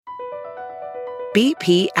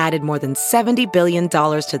BP added more than $70 billion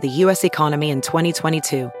to the U.S. economy in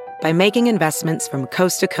 2022 by making investments from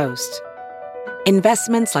coast to coast.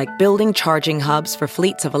 Investments like building charging hubs for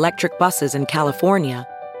fleets of electric buses in California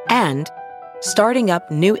and starting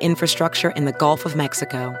up new infrastructure in the Gulf of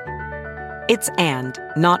Mexico. It's and,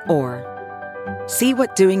 not or. See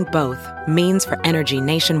what doing both means for energy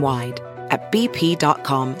nationwide at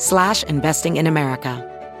bp.com/investing in America.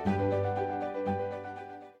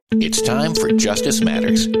 It's time for Justice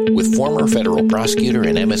Matters with former federal prosecutor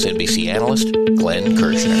and MSNBC analyst Glenn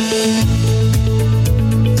Kirshner.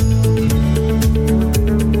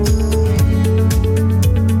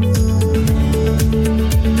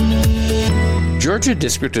 Georgia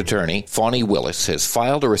District Attorney Fani Willis has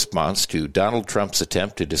filed a response to Donald Trump's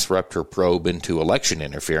attempt to disrupt her probe into election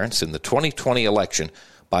interference in the 2020 election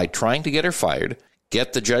by trying to get her fired,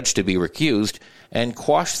 get the judge to be recused, and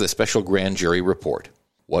quash the special grand jury report.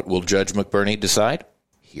 What will Judge McBurney decide?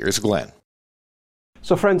 Here's Glenn.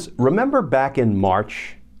 So friends, remember back in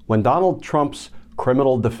March when Donald Trump's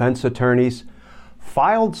criminal defense attorneys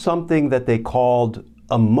filed something that they called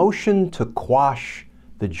a motion to quash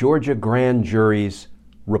the Georgia grand jury's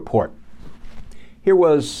report. Here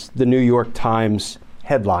was the New York Times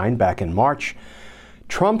headline back in March: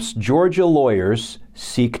 Trump's Georgia lawyers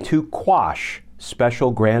seek to quash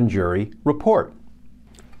special grand jury report.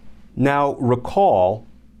 Now recall,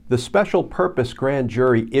 the special purpose grand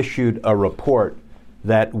jury issued a report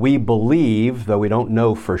that we believe, though we don't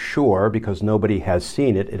know for sure because nobody has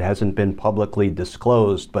seen it, it hasn't been publicly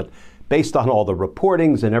disclosed, but based on all the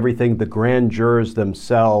reportings and everything the grand jurors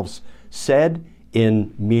themselves said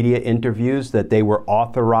in media interviews that they were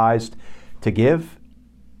authorized to give,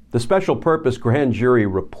 the special purpose grand jury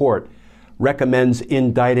report recommends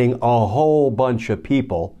indicting a whole bunch of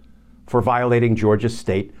people for violating Georgia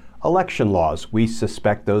state election laws. We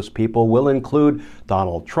suspect those people will include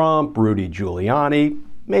Donald Trump, Rudy Giuliani,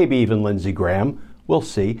 maybe even Lindsey Graham. We'll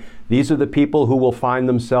see. These are the people who will find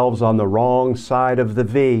themselves on the wrong side of the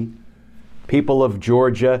V. People of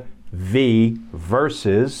Georgia v.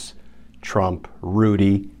 versus Trump,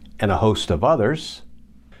 Rudy, and a host of others.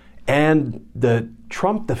 And the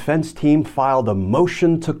Trump defense team filed a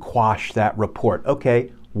motion to quash that report.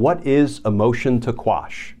 Okay, what is a motion to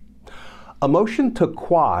quash? A motion to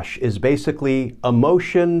quash is basically a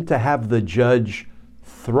motion to have the judge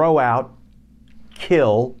throw out,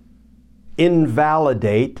 kill,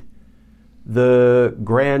 invalidate the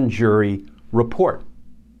grand jury report.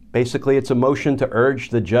 Basically, it's a motion to urge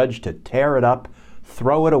the judge to tear it up,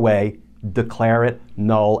 throw it away, declare it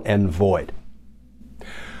null and void.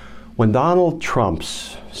 When Donald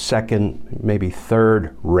Trump's second, maybe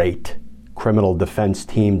third-rate criminal defense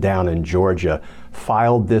team down in Georgia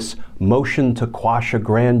filed this motion to quash a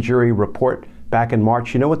grand jury report back in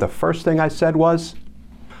March, you know what the first thing I said was?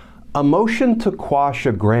 A motion to quash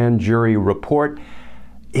a grand jury report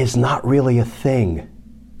is not really a thing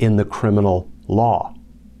in the criminal law.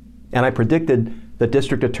 And I predicted that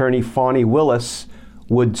District Attorney Fani Willis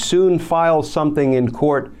would soon file something in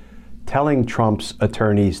court telling Trump's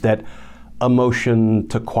attorneys that a motion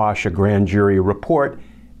to quash a grand jury report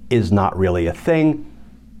is not really a thing.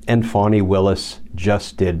 And Fani Willis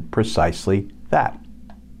just did precisely that.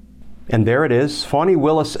 And there it is. Fani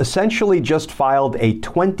Willis essentially just filed a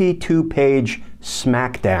 22-page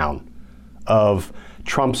smackdown of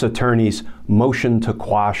Trump's attorney's motion to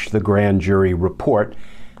quash the grand jury report.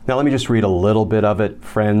 Now, let me just read a little bit of it,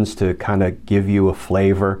 friends, to kind of give you a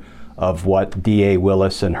flavor of what DA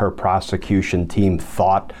Willis and her prosecution team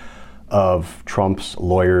thought of Trump's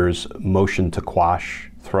lawyers' motion to quash,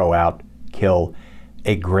 throw out, kill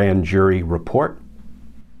a grand jury report.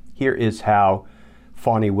 Here is how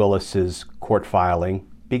Fani Willis's court filing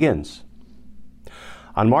begins.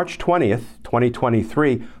 On March 20th,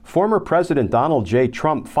 2023, former President Donald J.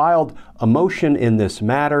 Trump filed a motion in this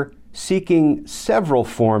matter seeking several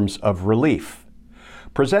forms of relief.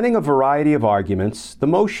 Presenting a variety of arguments, the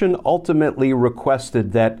motion ultimately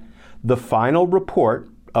requested that the final report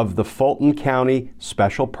of the Fulton County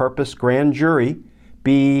Special Purpose Grand Jury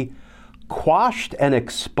be quashed and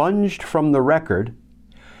expunged from the record,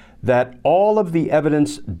 that all of the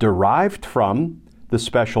evidence derived from the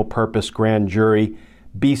Special Purpose Grand Jury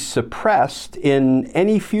be suppressed in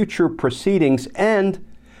any future proceedings, and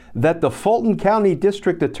that the Fulton County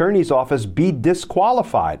District Attorney's Office be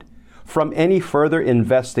disqualified from any further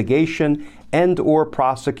investigation and or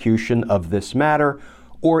prosecution of this matter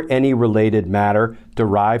or any related matter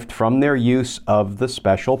derived from their use of the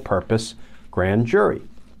Special Purpose Grand Jury.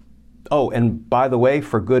 Oh, and by the way,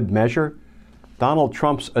 for good measure, Donald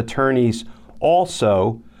Trump's attorneys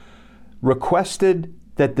also requested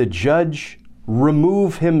that the judge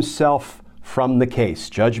remove himself from the case.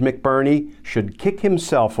 Judge McBurney should kick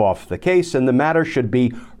himself off the case, and the matter should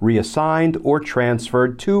be reassigned or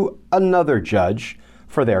transferred to another judge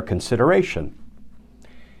for their consideration.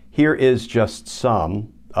 Here is just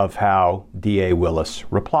some of how D.A. Willis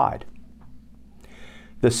replied.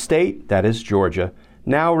 The state, that is Georgia,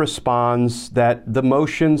 now responds that the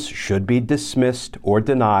motions should be dismissed or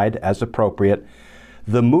denied as appropriate.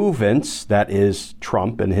 The movants, that is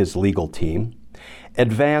Trump and his legal team,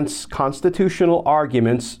 advance constitutional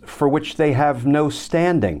arguments for which they have no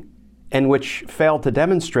standing and which fail to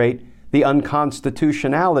demonstrate the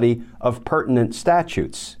unconstitutionality of pertinent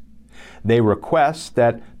statutes. They request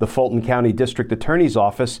that the Fulton County District Attorney's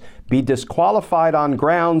Office be disqualified on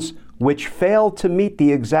grounds which fail to meet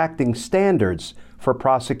the exacting standards for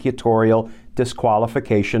prosecutorial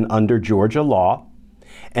disqualification under Georgia law,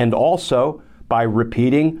 and also by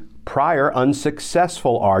repeating prior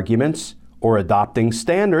unsuccessful arguments or adopting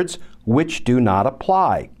standards which do not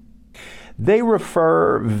apply. They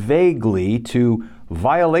refer vaguely to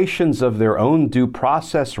violations of their own due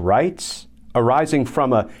process rights arising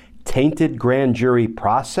from a tainted grand jury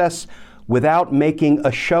process without making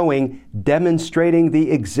a showing demonstrating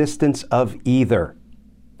the existence of either.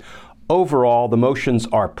 Overall, the motions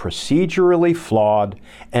are procedurally flawed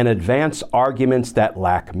and advance arguments that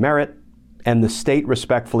lack merit, and the state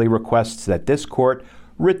respectfully requests that this court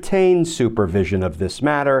retain supervision of this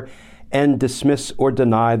matter and dismiss or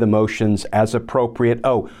deny the motions as appropriate,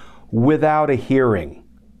 without a hearing.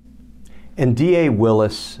 And D.A.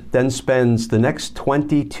 Willis then spends the next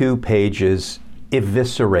 22 pages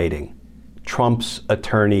eviscerating Trump's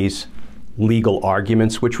attorneys' legal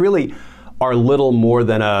arguments, which really are little more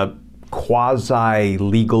than a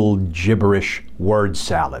quasi-legal gibberish word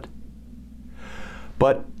salad.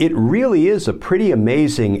 But it really is a pretty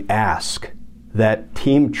amazing ask that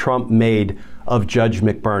Team Trump made of Judge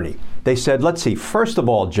McBurney. They said, let's see, first of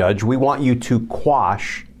all, Judge, we want you to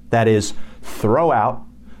quash, that is, throw out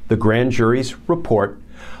the grand jury's report.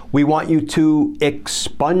 We want you to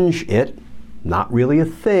expunge it. Not really a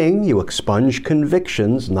thing. You expunge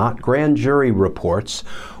convictions, not grand jury reports.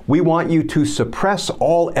 We want you to suppress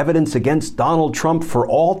all evidence against Donald Trump for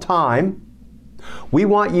all time. We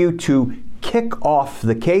want you to kick off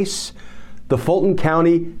the case. The Fulton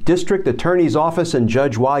County District Attorney's Office, and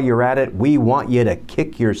Judge, while you're at it, we want you to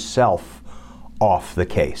kick yourself off the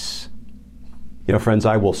case. You know, friends,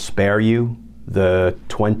 I will spare you the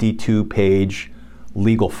 22-page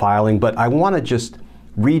legal filing, but I want to just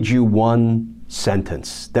read you one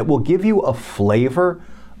sentence that will give you a flavor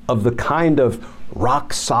of the kind of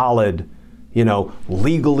rock-solid,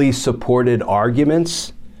 legally supported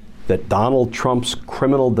arguments that Donald Trump's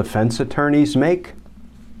criminal defense attorneys make.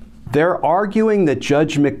 They're arguing that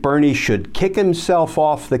Judge McBurney should kick himself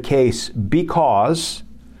off the case because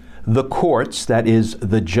the courts, that is,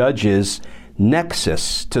 the judges'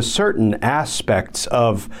 nexus to certain aspects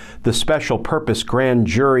of the special purpose grand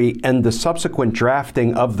jury and the subsequent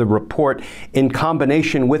drafting of the report in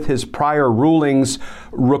combination with his prior rulings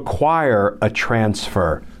require a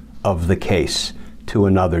transfer of the case to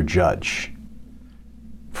another judge.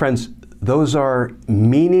 Friends, those are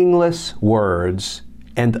meaningless words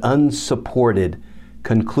and unsupported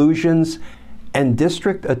conclusions, and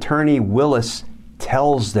District Attorney Willis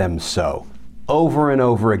tells them so over and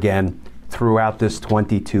over again throughout this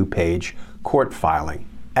 22-page court filing.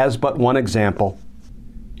 As but one example,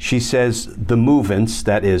 she says the movants,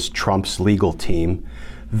 that is Trump's legal team,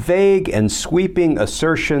 vague and sweeping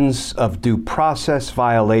assertions of due process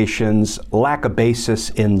violations lack a basis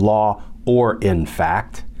in law or in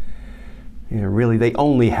fact. Really, they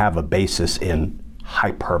only have a basis in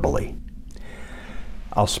hyperbole.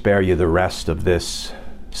 I'll spare you the rest of this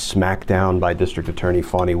smackdown by District Attorney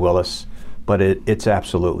Fani Willis, but it's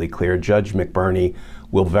absolutely clear. Judge McBurney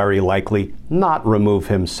will very likely not remove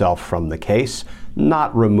himself from the case,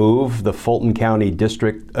 not remove the Fulton County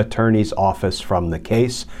District Attorney's Office from the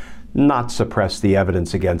case, not suppress the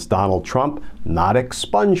evidence against Donald Trump, not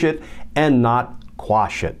expunge it, and not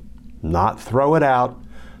quash it, not throw it out,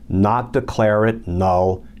 not declare it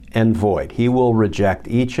null and void. He will reject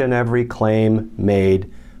each and every claim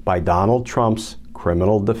made by Donald Trump's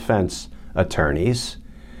criminal defense attorneys.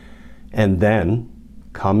 And then,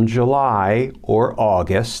 come July or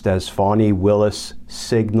August, as Fani Willis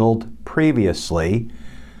signaled previously,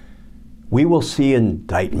 we will see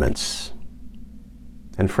indictments.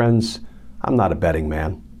 And friends, I'm not a betting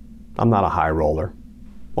man. I'm not a high roller.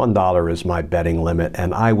 $1 is my betting limit,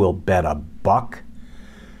 and I will bet $1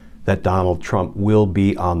 that Donald Trump will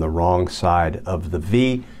be on the wrong side of the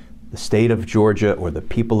V, the state of Georgia or the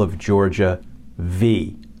people of Georgia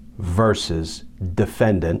V versus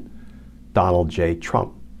defendant Donald J.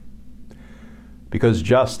 Trump. Because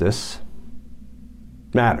justice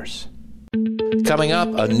matters. Coming up,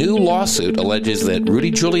 a new lawsuit alleges that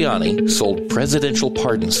Rudy Giuliani sold presidential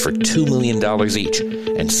pardons for $2 million each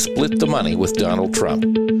and split the money with Donald Trump.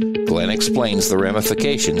 Glenn explains the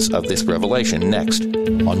ramifications of this revelation next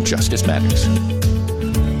on Justice Matters.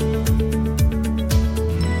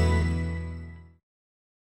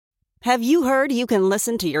 Have you heard you can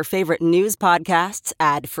listen to your favorite news podcasts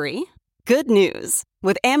ad-free? Good news!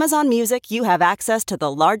 With Amazon Music, you have access to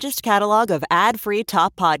the largest catalog of ad-free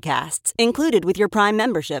top podcasts included with your Prime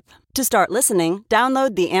membership. To start listening,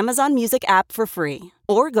 download the Amazon Music app for free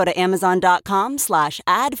or go to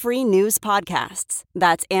amazon.com/ad-free news podcasts.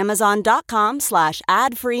 That's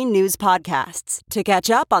amazon.com/ad-free news podcasts to catch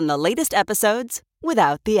up on the latest episodes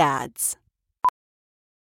without the ads.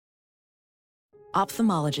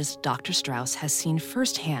 Ophthalmologist Dr. Strauss has seen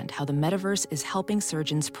firsthand how the metaverse is helping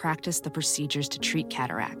surgeons practice the procedures to treat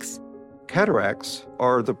cataracts. Cataracts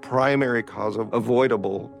are the primary cause of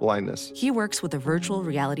avoidable blindness. He works with a virtual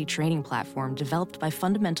reality training platform developed by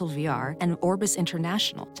Fundamental VR and Orbis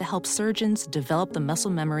International to help surgeons develop the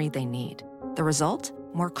muscle memory they need. The result?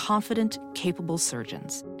 More confident, capable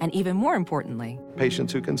surgeons. And even more importantly,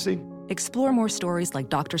 patients who can see. Explore more stories like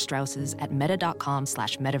Dr. Strauss's at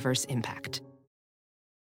meta.com/metaverseimpact.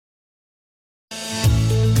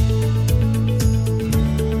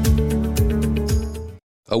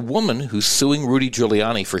 A woman who's suing Rudy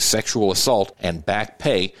Giuliani for sexual assault and back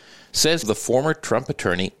pay says the former Trump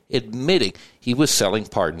attorney admitting he was selling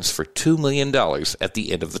pardons for $2 million at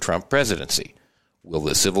the end of the Trump presidency. Will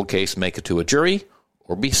the civil case make it to a jury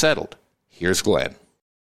or be settled? Here's Glenn.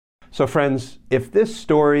 So friends, if this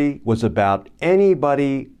story was about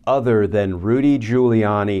anybody other than Rudy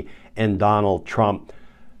Giuliani and Donald Trump,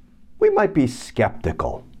 we might be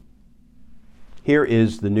skeptical. Here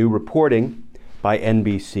is the new reporting by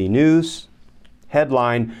NBC News.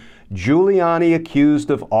 Headline, Giuliani accused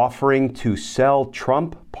of offering to sell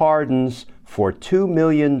Trump pardons for $2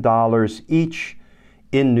 million each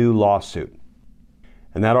in new lawsuit.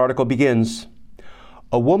 And that article begins,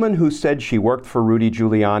 a woman who said she worked for Rudy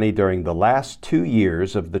Giuliani during the last 2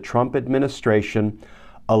 years of the Trump administration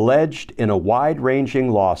alleged in a wide-ranging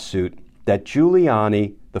lawsuit that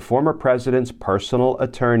Giuliani, the former president's personal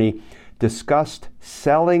attorney, discussed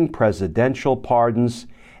selling presidential pardons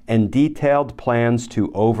and detailed plans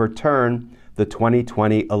to overturn the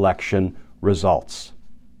 2020 election results.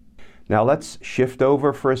 Now let's shift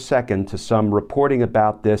over for a second to some reporting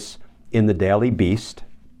about this in the Daily Beast.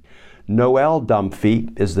 Noelle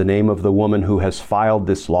Dunphy is the name of the woman who has filed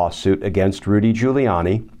this lawsuit against Rudy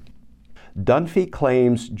Giuliani. Dunphy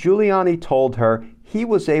claims Giuliani told her he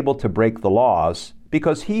was able to break the laws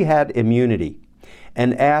because he had immunity,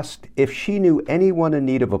 and asked if she knew anyone in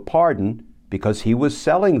need of a pardon because he was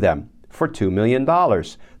selling them for $2 million,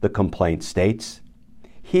 the complaint states.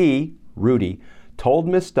 He, Rudy, told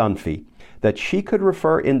Ms. Dunphy that she could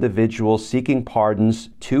refer individuals seeking pardons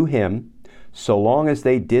to him so long as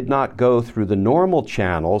they did not go through the normal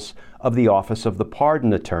channels of the Office of the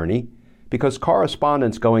Pardon Attorney, because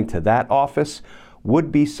correspondence going to that office would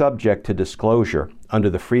be subject to disclosure under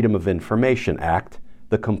the Freedom of Information Act,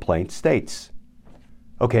 the complaint states.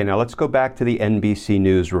 Okay, now let's go back to the NBC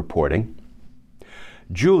News reporting.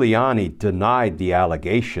 Giuliani denied the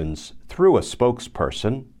allegations through a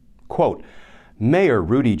spokesperson. Quote, Mayor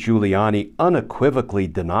Rudy Giuliani unequivocally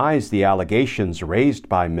denies the allegations raised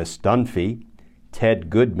by Ms. Dunphy.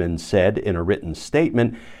 Ted Goodman said in a written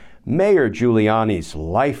statement, Mayor Giuliani's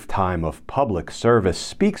lifetime of public service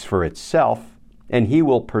speaks for itself, and he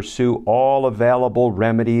will pursue all available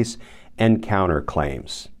remedies and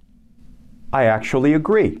counterclaims. I actually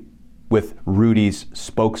agree with Rudy's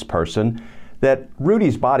spokesperson that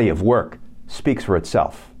Rudy's body of work speaks for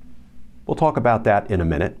itself. We'll talk about that in a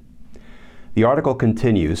minute. The article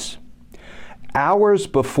continues, hours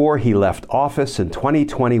before he left office in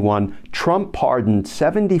 2021, Trump pardoned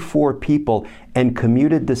 74 people and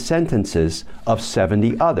commuted the sentences of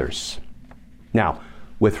 70 others. Now,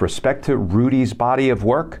 with respect to Rudy's body of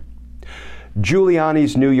work,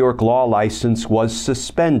 Giuliani's New York law license was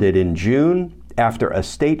suspended in June after a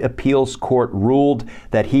state appeals court ruled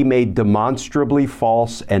that he made demonstrably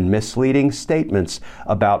false and misleading statements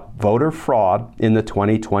about voter fraud in the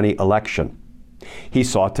 2020 election. He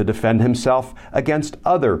sought to defend himself against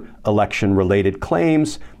other election-related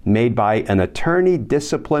claims made by an attorney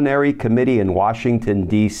disciplinary committee in Washington,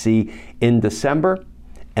 D.C. in December,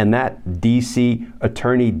 and that D.C.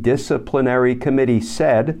 attorney disciplinary committee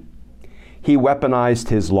said he weaponized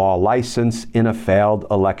his law license in a failed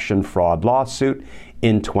election fraud lawsuit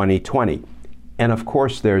in 2020. And of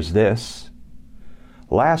course, there's this.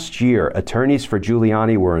 Last year, attorneys for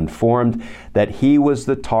Giuliani were informed that he was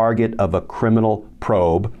the target of a criminal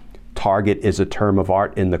probe. Target is a term of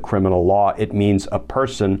art in the criminal law. It means a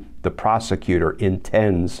person the prosecutor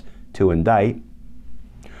intends to indict.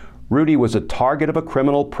 Rudy was a target of a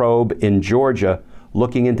criminal probe in Georgia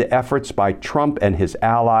looking into efforts by Trump and his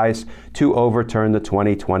allies to overturn the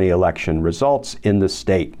 2020 election results in the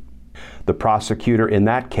state. The prosecutor in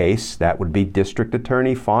that case, that would be District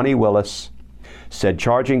Attorney Fani Willis, said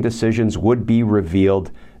charging decisions would be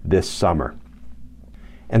revealed this summer.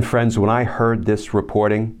 And friends, when I heard this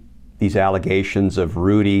reporting, these allegations of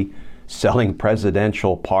Rudy selling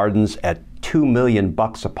presidential pardons at $2 million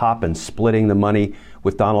a pop and splitting the money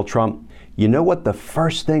with Donald Trump, you know what the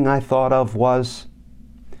first thing I thought of was?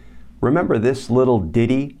 Remember this little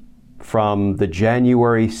ditty from the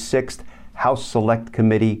January 6th House Select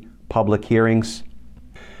Committee public hearings?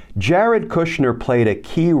 Jared Kushner played a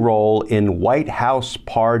key role in White House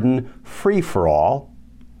pardon free-for-all.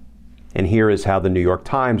 And here is how the New York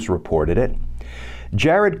Times reported it.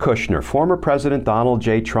 Jared Kushner, former President Donald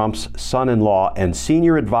J. Trump's son-in-law and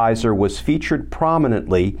senior advisor, was featured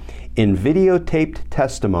prominently in videotaped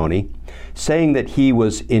testimony saying that he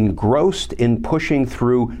was engrossed in pushing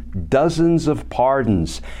through dozens of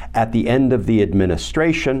pardons at the end of the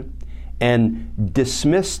administration and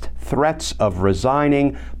dismissed threats of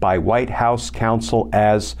resigning by White House counsel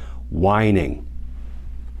as whining.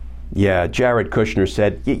 Yeah, Jared Kushner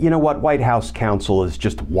said, you know what, White House counsel is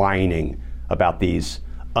just whining about these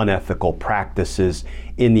unethical practices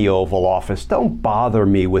in the Oval Office. Don't bother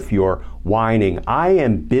me with your whining. I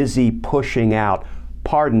am busy pushing out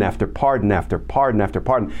pardon after pardon after pardon after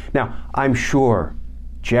pardon. Now, I'm sure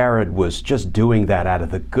Jared was just doing that out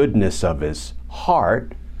of the goodness of his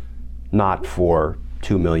heart, not for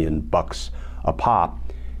 $2 million a pop.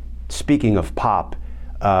 Speaking of pop,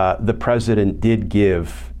 the president did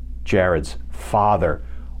give Jared's father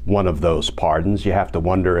one of those pardons. You have to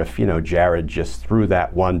wonder if, Jared just threw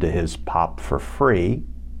that one to his pop for free.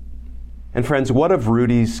 And friends, what of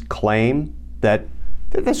Rudy's claim that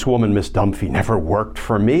this woman, Miss Dunphy, never worked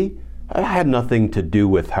for me? I had nothing to do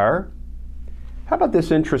with her. How about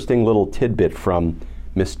this interesting little tidbit from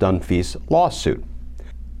Miss Dunphy's lawsuit?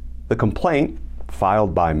 The complaint,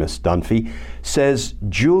 filed by Miss Dunphy, says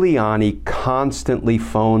Giuliani constantly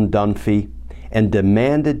phoned Dunphy and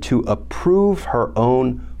demanded to approve her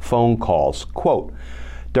own phone calls. Quote,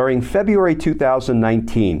 during February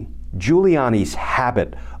 2019, Giuliani's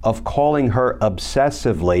habit of calling her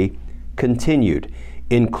obsessively continued,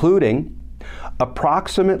 including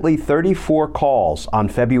approximately 34 calls on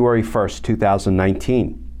February 1st,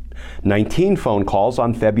 2019, 19 phone calls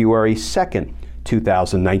on February 2nd,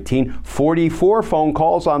 2019, 44 phone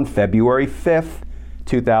calls on February 5th,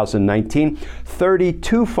 2019,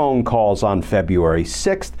 32 phone calls on February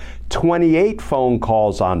 6th, 28 phone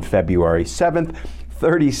calls on February 7th,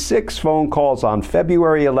 36 phone calls on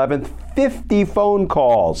February 11th, 50 phone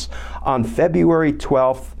calls on February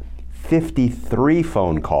 12th, 53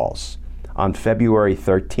 phone calls on February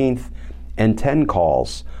 13th, and 10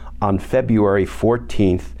 calls on February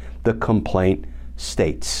 14th, the complaint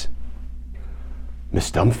states. Miss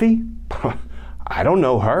Dunphy? I don't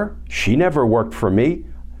know her. She never worked for me.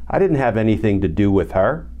 I didn't have anything to do with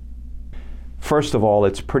her. First of all,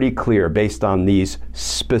 it's pretty clear based on these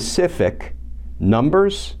specific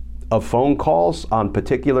numbers of phone calls on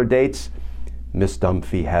particular dates, Miss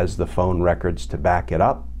Dunphy has the phone records to back it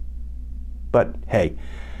up. But hey,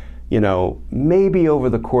 maybe over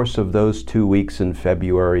the course of those 2 weeks in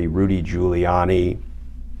February, Rudy Giuliani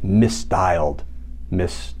misdialed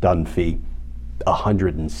Miss Dunphy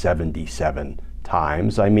 177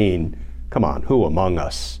 times. I mean, come on, who among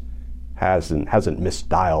us hasn't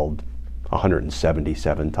misdialed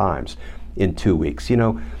 177 times in 2 weeks?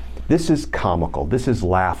 This is comical. This is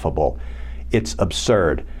laughable. It's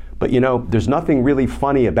absurd. But there's nothing really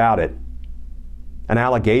funny about it. An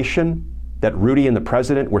allegation that Rudy and the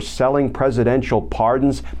president were selling presidential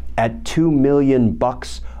pardons at $2 million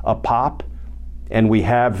a pop, and we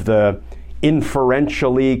have the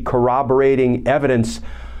inferentially corroborating evidence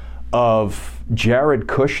of Jared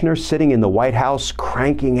Kushner sitting in the White House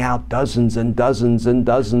cranking out dozens and dozens and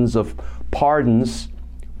dozens of pardons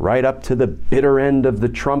right up to the bitter end of the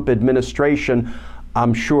Trump administration.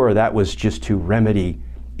 I'm sure that was just to remedy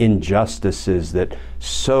injustices that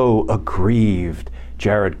so aggrieved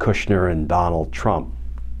Jared Kushner and Donald Trump.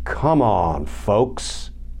 Come on, folks.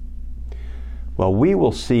 Well, we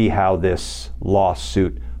will see how this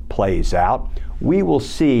lawsuit plays out. We will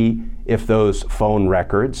see if those phone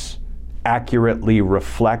records accurately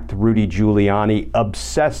reflect Rudy Giuliani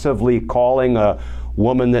obsessively calling a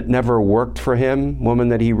woman that never worked for him, woman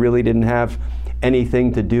that he really didn't have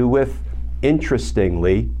anything to do with?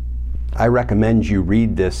 Interestingly, I recommend you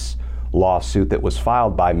read this lawsuit that was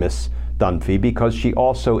filed by Miss Dunphy because she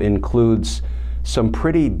also includes some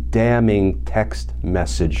pretty damning text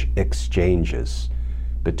message exchanges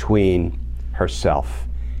between herself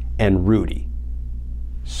and Rudy.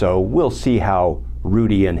 So we'll see how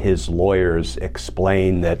Rudy and his lawyers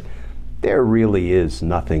explain that there really is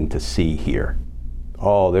nothing to see here.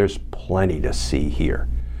 Oh, there's plenty to see here.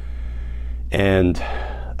 And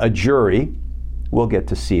a jury will get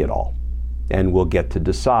to see it all, and will get to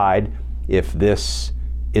decide if this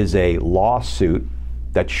is a lawsuit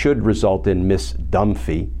that should result in Miss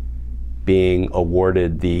Dunphy being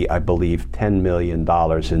awarded the, I believe, $10 million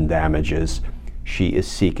in damages she is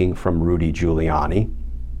seeking from Rudy Giuliani.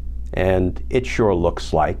 And it sure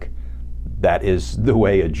looks like that is the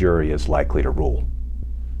way a jury is likely to rule.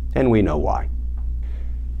 And we know why.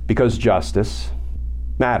 Because justice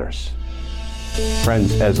matters.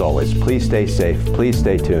 Friends, as always, please stay safe, please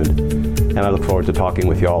stay tuned, and I look forward to talking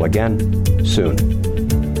with you all again soon.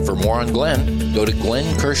 For more on Glenn, go to Glenn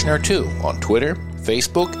Kirshner2 on Twitter,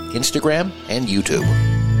 Facebook, Instagram, and YouTube.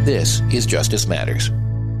 This is Justice Matters.